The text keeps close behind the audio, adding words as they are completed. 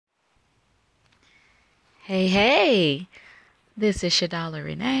Hey, hey, this is Shadala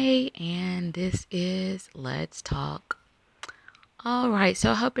Renee, and this is Let's Talk. All right, so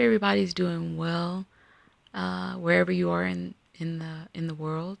I hope everybody's doing well wherever you are in the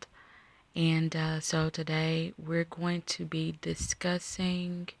world. And so today we're going to be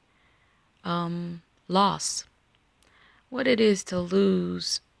discussing loss, what it is to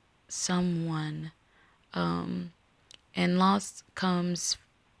lose someone, and loss comes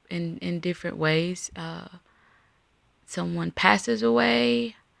in different ways. Someone passes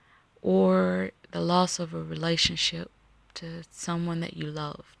away, or the loss of a relationship to someone that you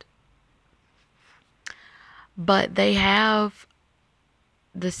loved. But they have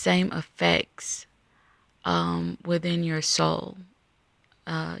the same effects within your soul.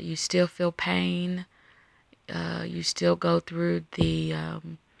 You still feel pain. You still go through the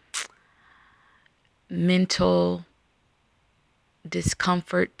mental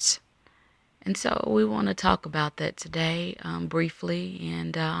discomforts. And so we want to talk about that today briefly.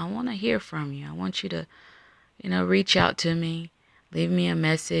 And I want to hear from you. I want you to, reach out to me, leave me a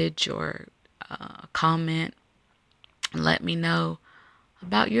message or a comment, and let me know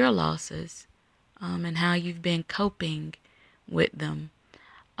about your losses and how you've been coping with them.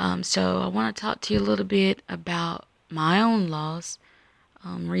 So I want to talk to you a little bit about my own loss.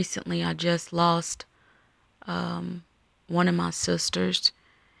 Recently, I just lost one of my sisters,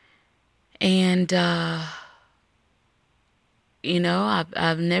 and I've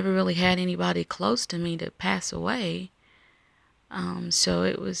never really had anybody close to me to pass away. So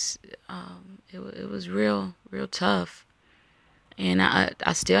it was real tough, and I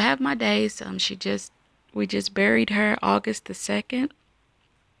still have my days. We just buried her August 2nd.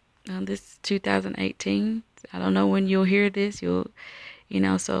 This is 2018. I don't know when you'll hear this.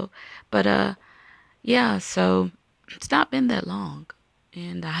 But yeah. So it's not been that long,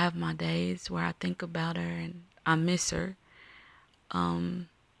 and I have my days where I think about her and I miss her. Um,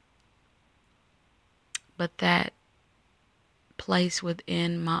 but that place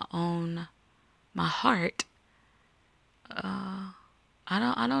within my heart, I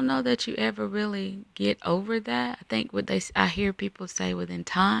don't know that you ever really get over that. I think I hear people say within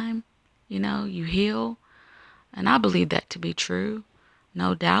time, you heal, and I believe that to be true,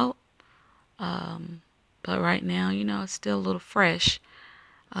 no doubt. But right now, it's still a little fresh.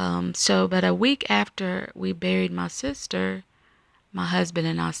 But a week after we buried my sister, my husband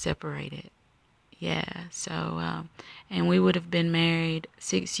and I separated. Yeah. And we would have been married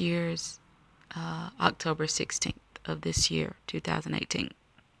 6 years, October 16th of this year, 2018.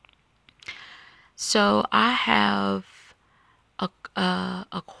 So I have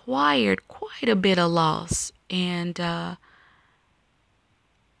acquired quite a bit of loss, and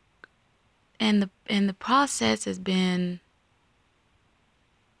the process has been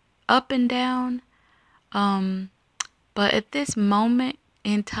up and down. But at this moment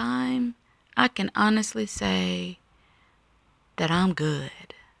in time, I can honestly say that I'm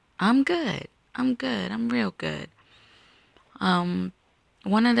good. I'm good. I'm good. I'm real good.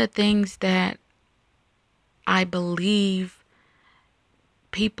 One of the things that I believe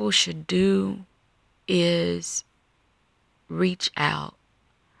people should do is reach out.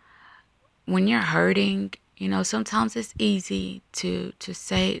 When you're hurting, sometimes it's easy to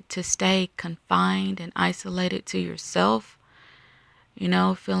stay confined and isolated to yourself.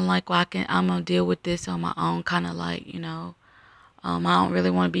 Feeling like, well, I'm gonna deal with this on my own, kind of like, I don't really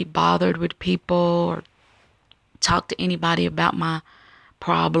want to be bothered with people or talk to anybody about my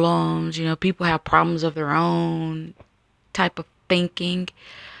problems. People have problems of their own type of thinking.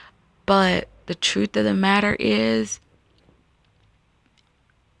 But the truth of the matter is,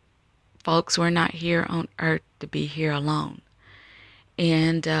 folks, we're not here on earth to be here alone.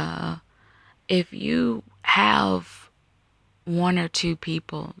 And if you have one or two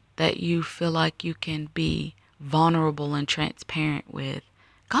people that you feel like you can be vulnerable and transparent with,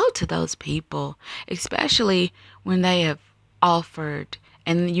 go to those people, especially when they have offered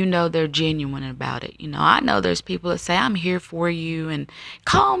and they're genuine about it. I know there's people that say, I'm here for you and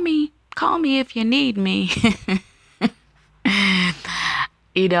call me if you need me.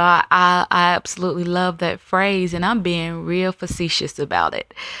 I absolutely love that phrase, and I'm being real facetious about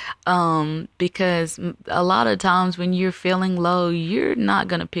it. Because a lot of times when you're feeling low, you're not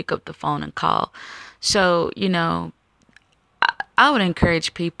going to pick up the phone and call. So, I would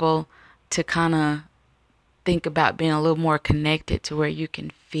encourage people to kind of think about being a little more connected to where you can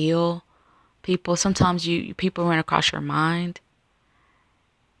feel people. Sometimes people run across your mind.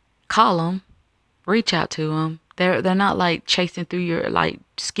 Call them, reach out to them. They're not like chasing through like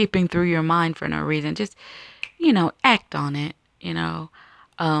skipping through your mind for no reason. Just act on it.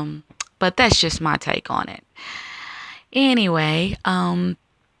 Um, But that's just my take on it. Anyway,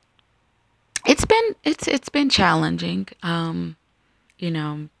 it's been challenging. You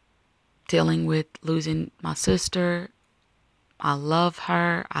know, dealing with losing my sister. I love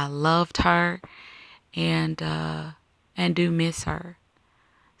her. I loved her, and do miss her.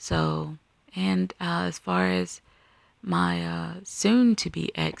 So, and as far as my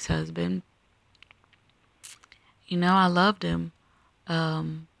soon-to-be ex-husband, I loved him.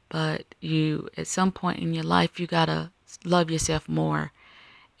 But you, at some point in your life, you gotta love yourself more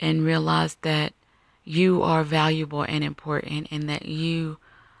and realize that you are valuable and important, and that you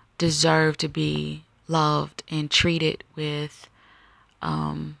deserve to be loved and treated with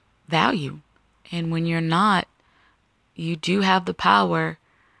value. And when you're not, you do have the power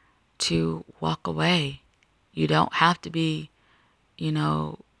to walk away. You don't have to be, you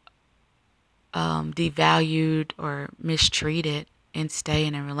know, devalued or mistreated and stay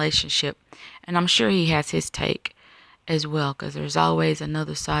in a relationship. And I'm sure he has his take as well, because there's always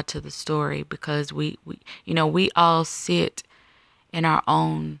another side to the story, because we all sit in our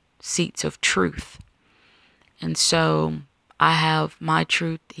own seats of truth. And so I have my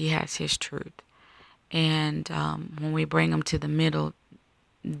truth, he has his truth. And when we bring them to the middle,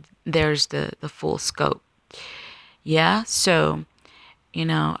 there's the full scope. Yeah, so,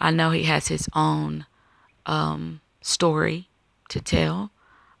 I know he has his own story to tell,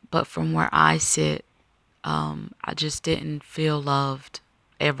 but from where I sit, I just didn't feel loved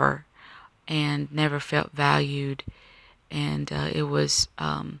ever, and never felt valued. And it was,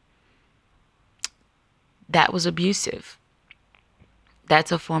 that was abusive.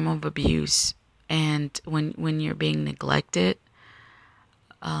 That's a form of abuse. And when you're being neglected,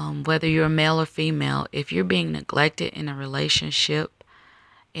 whether you're male or female, if you're being neglected in a relationship,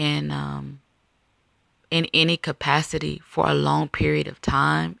 in any capacity for a long period of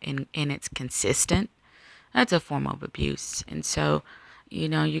time, and it's consistent, that's a form of abuse. And so, you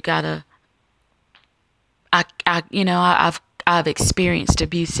gotta, I've experienced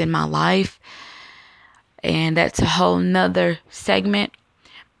abuse in my life, and that's a whole nother segment.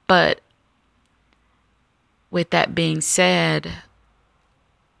 But with that being said,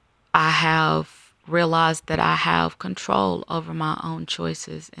 I have realized that I have control over my own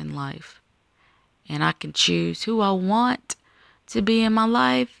choices in life. And I can choose who I want to be in my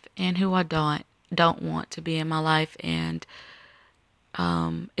life and who I don't want to be in my life. And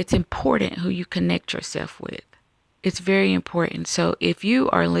it's important who you connect yourself with. It's very important. So if you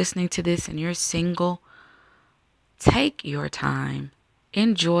are listening to this and you're single, take your time.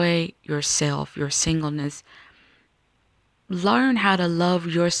 Enjoy yourself, your singleness. Learn how to love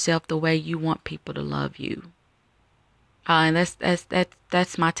yourself the way you want people to love you. And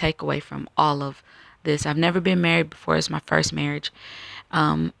that's my takeaway from all of this. I've never been married before. It's my first marriage.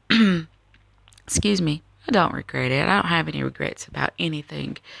 Um, excuse me. I don't regret it. I don't have any regrets about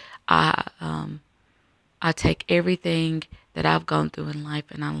anything. I take everything that I've gone through in life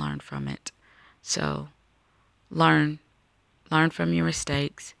and I learn from it. So learn from your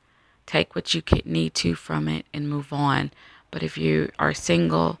mistakes. Take what you need to from it and move on. But if you are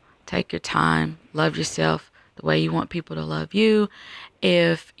single, take your time. Love yourself the way you want people to love you.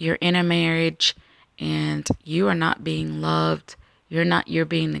 If you're in a marriage and you are not being loved, you're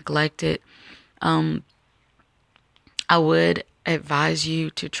being neglected, I would advise you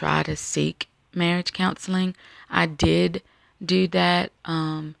to try to seek marriage counseling. I did do that.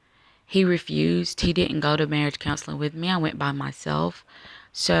 He refused. He didn't go to marriage counseling with me. I went by myself.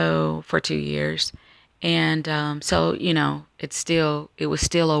 So for 2 years. And so, it was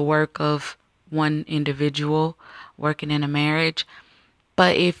still a work of one individual working in a marriage.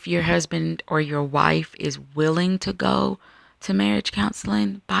 But if your husband or your wife is willing to go to marriage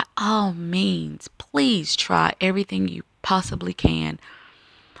counseling, by all means, please try everything you possibly can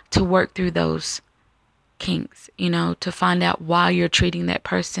to work through those kinks, to find out why you're treating that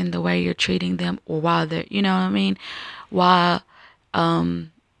person the way you're treating them, or why they're, you know what I mean? Why,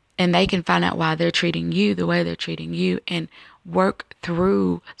 and they can find out why they're treating you the way they're treating you, and work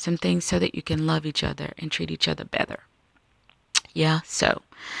through some things so that you can love each other and treat each other better. Yeah. So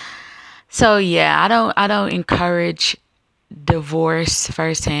yeah, I don't encourage divorce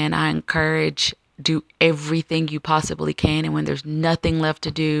firsthand. I encourage do everything you possibly can, and when there's nothing left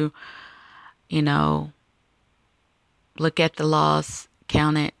to do, you know, look at the loss,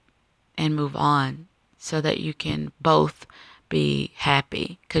 count it, and move on, so that you can both be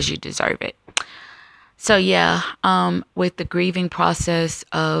happy, because you deserve it. So yeah, with the grieving process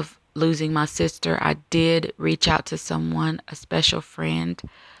of losing my sister, I did reach out to someone, a special friend.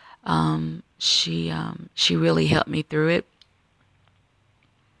 She really helped me through it.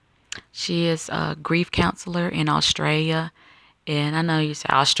 She is a grief counselor in Australia. And I know you say,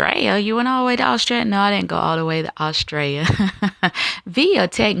 Australia? You went all the way to Australia? No, I didn't go all the way to Australia via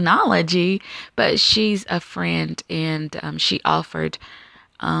technology, but she's a friend, and she offered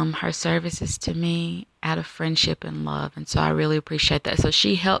her services to me out of friendship and love. And so I really appreciate that. So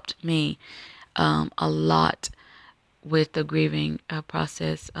she helped me a lot with the grieving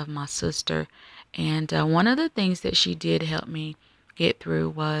process of my sister. And one of the things that she did help me get through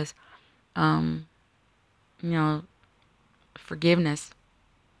was, um, you know, forgiveness.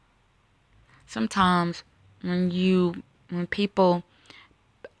 Sometimes when people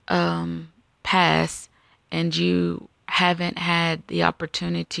pass and you haven't had the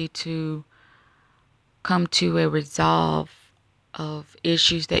opportunity to come to a resolve of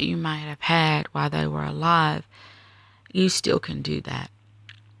issues that you might have had while they were alive, you still can do that,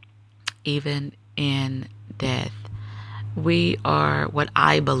 even in death. We are, what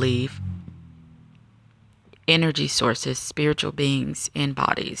I believe, energy sources, spiritual beings in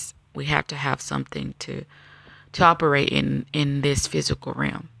bodies. We have to have something to operate in this physical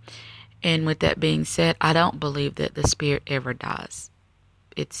realm. And with that being said, I don't believe that the spirit ever dies.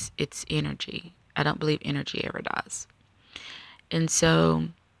 It's energy. I don't believe energy ever dies. And so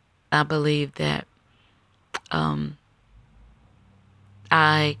I believe that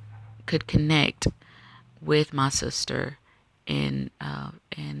I could connect with my sister in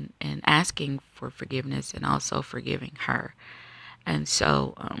asking for forgiveness and also forgiving her. And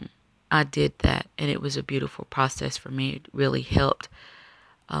so I did that, and it was a beautiful process for me. It really helped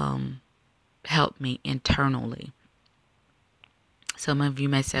me internally. Some of you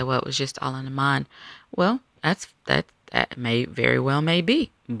may say, well, it was just all in the mind. Well, that may very well may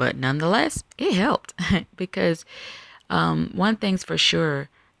be, but nonetheless, it helped because one thing's for sure,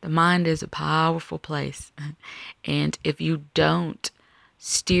 the mind is a powerful place. And if you don't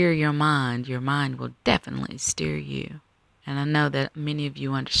steer your mind will definitely steer you. And I know that many of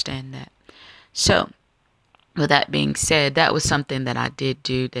you understand that. So, with that being said, that was something that I did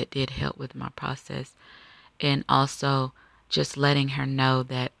do that did help with my process. And also just letting her know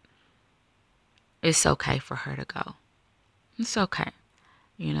that it's okay for her to go. It's okay.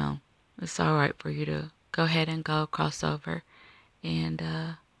 You know, it's all right for you to go ahead and go cross over. And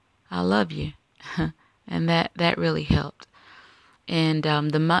I love you. And that really helped. And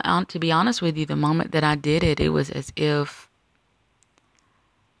to be honest with you, the moment that I did it, it was as if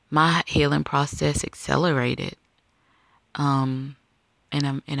my healing process accelerated in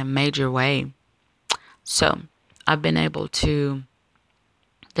a major way. So I've been able to.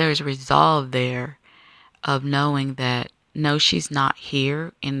 There's resolve there of knowing that no, she's not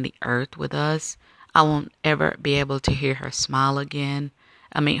here in the earth with us. I won't ever be able to hear her smile again.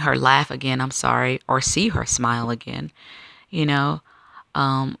 I mean, her laugh again, I'm sorry, or see her smile again, you know,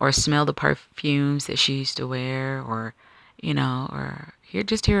 or smell the perfumes that she used to wear, or, or hear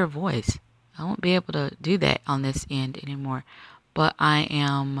her voice. I won't be able to do that on this end anymore. But I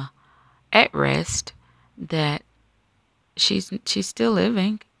am at rest that she's still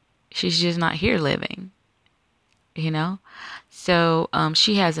living. She's just not here living, you know? So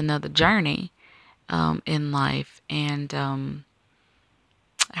she has another journey in life, and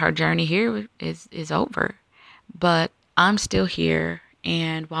her journey here is over. But I'm still here,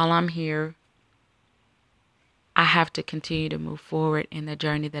 and while I'm here, I have to continue to move forward in the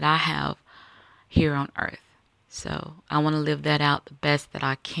journey that I have here on earth. So I want to live that out the best that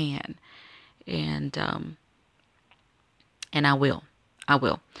I can, and I will. I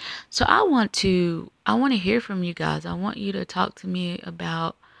will. So I want to hear from you guys. I want you to talk to me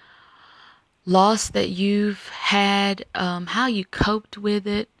about loss that you've had, how you coped with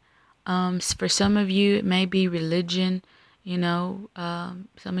it. For some of you, it may be religion. Some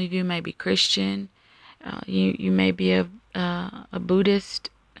of you may be Christian. You may be a Buddhist,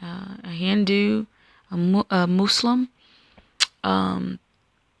 a Hindu, a Muslim,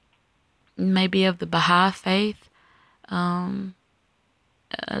 maybe of the Baha'i faith.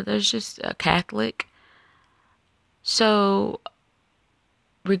 There's just a Catholic. So,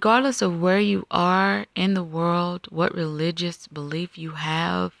 regardless of where you are in the world, what religious belief you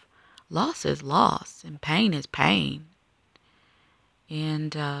have, loss is loss and pain is pain.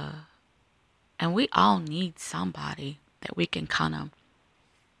 And we all need somebody that we can kind of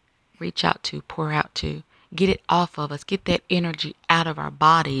reach out to, pour out to, get it off of us, get that energy out of our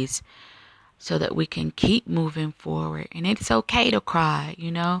bodies so that we can keep moving forward. And it's okay to cry,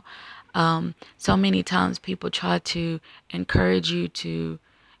 So many times people try to encourage you to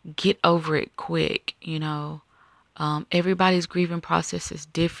get over it quick, Everybody's grieving process is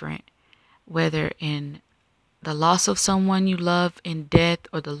different, whether in the loss of someone you love in death,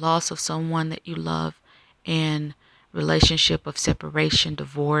 or the loss of someone that you love in relationship of separation,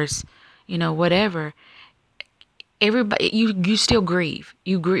 divorce, whatever. Everybody, you still grieve.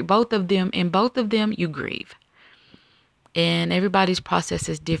 You grieve, both of them. In both of them, you grieve, and everybody's process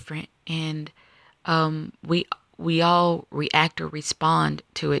is different, and we all react or respond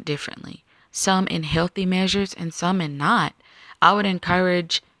to it differently. Some in healthy measures and some in not. I would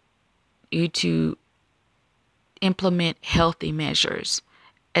encourage you to implement healthy measures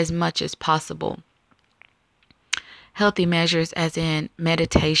as much as possible. Healthy measures as in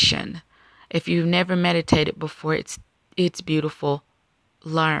meditation. If you've never meditated before, it's beautiful.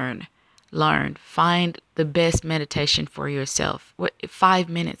 Learn. Find the best meditation for yourself. 5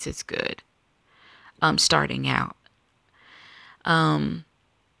 minutes is good. Starting out.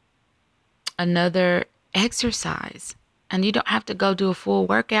 Another exercise. And you don't have to go do a full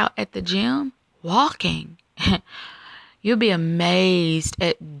workout at the gym. Walking. You'll be amazed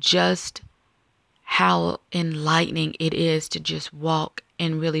at just how enlightening it is to just walk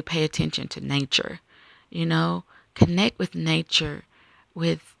and really pay attention to nature. Connect with nature,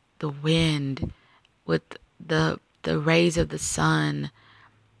 with the wind, with the rays of the sun,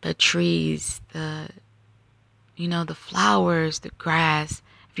 the trees, the flowers, the grass.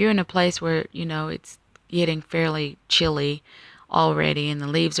 If you're in a place where, it's getting fairly chilly already and the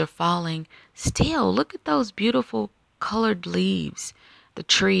leaves are falling, still look at those beautiful colored leaves, the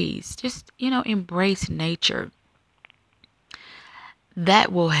trees. Just, embrace nature.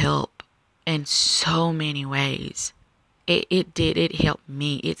 That will help in so many ways. It helped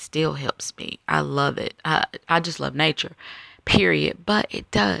me. It still helps me. I love it. I just love nature, period. But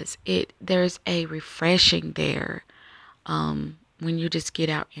it does. There's a refreshing there when you just get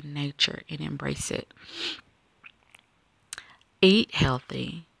out in nature and embrace it. Eat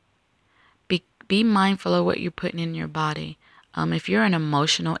healthy. Be mindful of what you're putting in your body. If you're an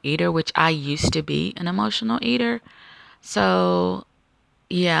emotional eater, which I used to be an emotional eater, so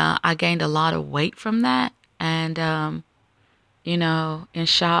yeah, I gained a lot of weight from that. And,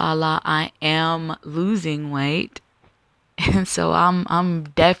 inshallah, I am losing weight. And so I'm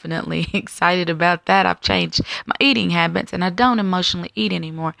definitely excited about that. I've changed my eating habits and I don't emotionally eat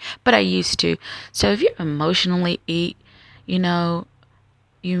anymore, but I used to. So if you emotionally eat, you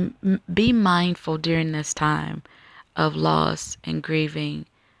be mindful during this time of loss and grieving,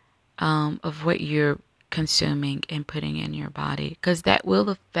 of what you're consuming and putting in your body, because that will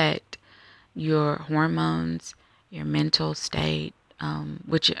affect your hormones, your mental state,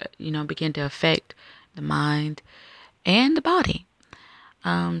 which begin to affect the mind and the body.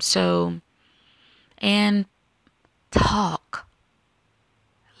 And talk.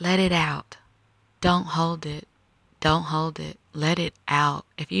 Let it out. Don't hold it. Let it out.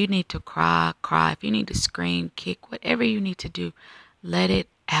 If you need to cry, cry. If you need to scream, kick, whatever you need to do, let it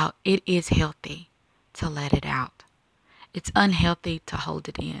out. It is healthy to let it out. It's unhealthy to hold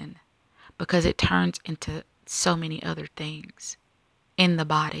it in because it turns into so many other things in the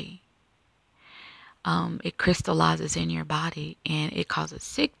body. It crystallizes in your body and it causes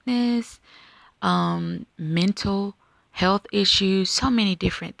sickness, mental health issues, so many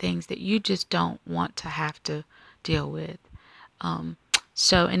different things that you just don't want to have to deal with. And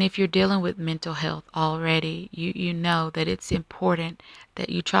if you're dealing with mental health already, you know that it's important that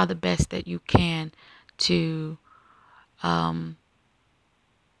you try the best that you can to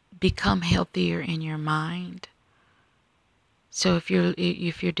become healthier in your mind. So if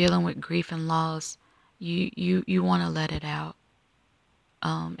you're dealing with grief and loss, you want to let it out.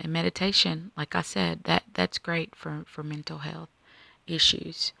 And meditation, like I said, that's great for mental health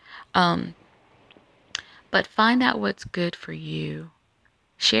issues. But find out what's good for you.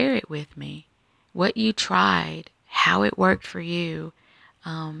 Share it with me. What you tried, how it worked for you,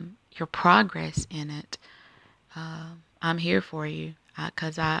 your progress in it. I'm here for you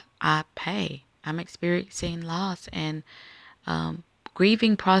because I pay. I'm experiencing loss, and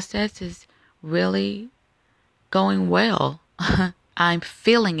grieving process is really going well. I'm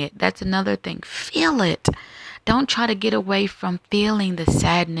feeling it. That's another thing. Feel it. Don't try to get away from feeling the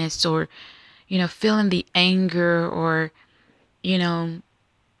sadness or, feeling the anger or,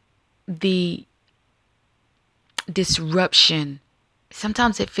 the disruption.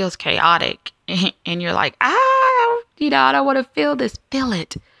 Sometimes it feels chaotic and you're like, I don't want to feel this. Feel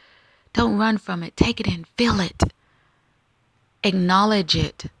it. Don't run from it. Take it in. Feel it. Acknowledge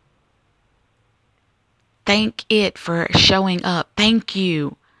it. Thank it for showing up. Thank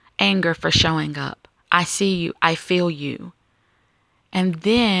you, anger, for showing up. I see you. I feel you. And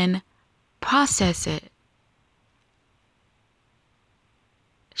then process it.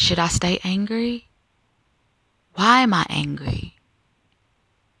 Should I stay angry? Why am I angry?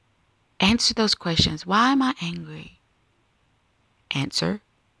 Answer those questions. Why am I angry? Answer,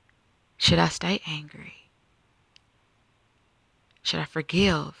 should I stay angry? Should I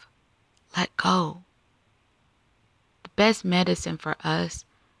forgive? Let go. The best medicine for us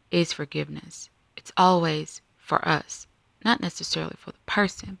is forgiveness. It's always for us, not necessarily for the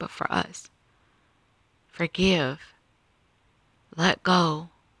person, but for us. Forgive. Let go.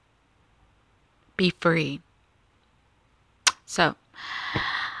 Be free. So,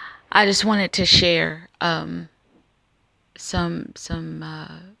 I just wanted to share some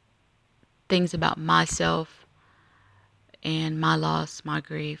things about myself and my loss, my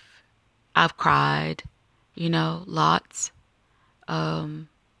grief. I've cried, lots. I've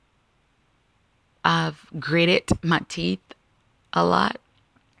gritted my teeth a lot,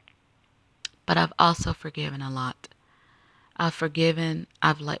 but I've also forgiven a lot. I've forgiven,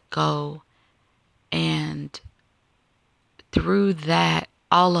 I've let go, and through that,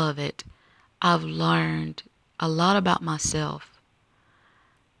 all of it, I've learned a lot about myself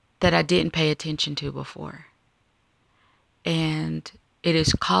that I didn't pay attention to before. And it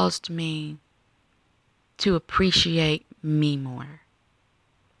has caused me to appreciate me more,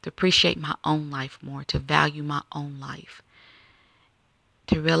 to appreciate my own life more, to value my own life,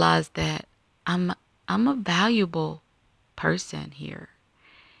 to realize that I'm a valuable person here.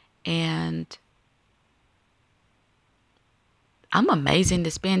 And I'm amazing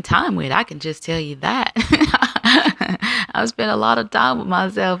to spend time with. I can just tell you that. I've spent a lot of time with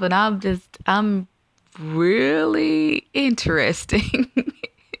myself, and I'm really interesting,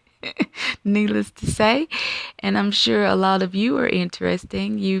 needless to say. And I'm sure a lot of you are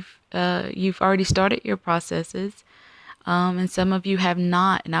interesting. You've already started your processes, and some of you have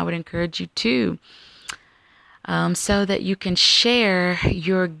not. And I would encourage you to, so that you can share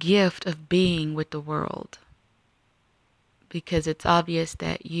your gift of being with the world. Because it's obvious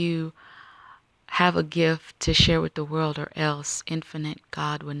that you have a gift to share with the world, or else infinite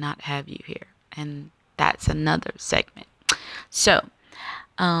God would not have you here. And that's another segment. So,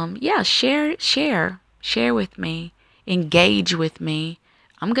 share with me, engage with me.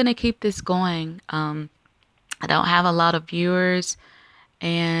 I'm going to keep this going. I don't have a lot of viewers,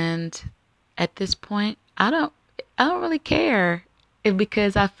 and at this point, I don't really care,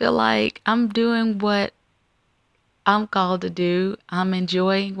 because I feel like I'm doing what I'm called to do. I'm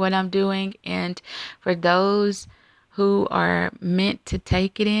enjoying what I'm doing. And for those who are meant to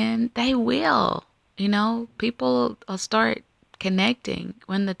take it in, they will. People will start connecting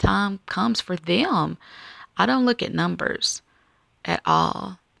when the time comes for them. I don't look at numbers at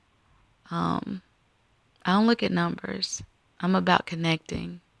all. I don't look at numbers. I'm about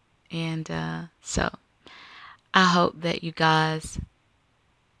connecting. And so I hope that you guys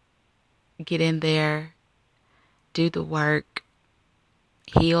get in there, do the work,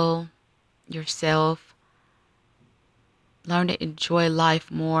 heal yourself, learn to enjoy life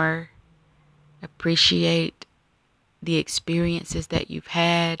more, appreciate the experiences that you've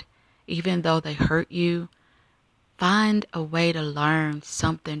had, even though they hurt you. Find a way to learn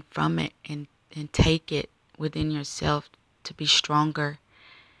something from it, and take it within yourself to be stronger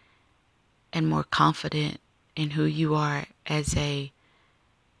and more confident in who you are as a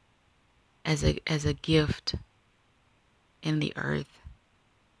gift in the earth.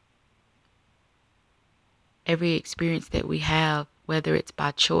 Every experience that we have, whether it's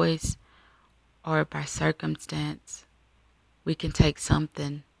by choice or by circumstance, we can take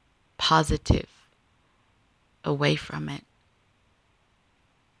something positive away from it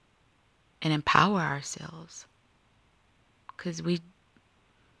and empower ourselves, because we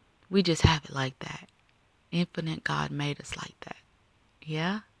just have it like that. Infinite God made us like that.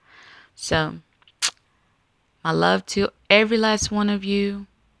 Yeah. So my love to every last one of you.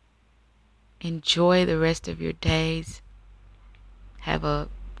 Enjoy the rest of your days. Have a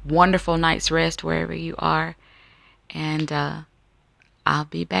wonderful night's rest wherever you are. And I'll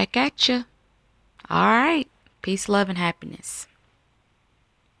be back at you. All right. Peace, love, and happiness.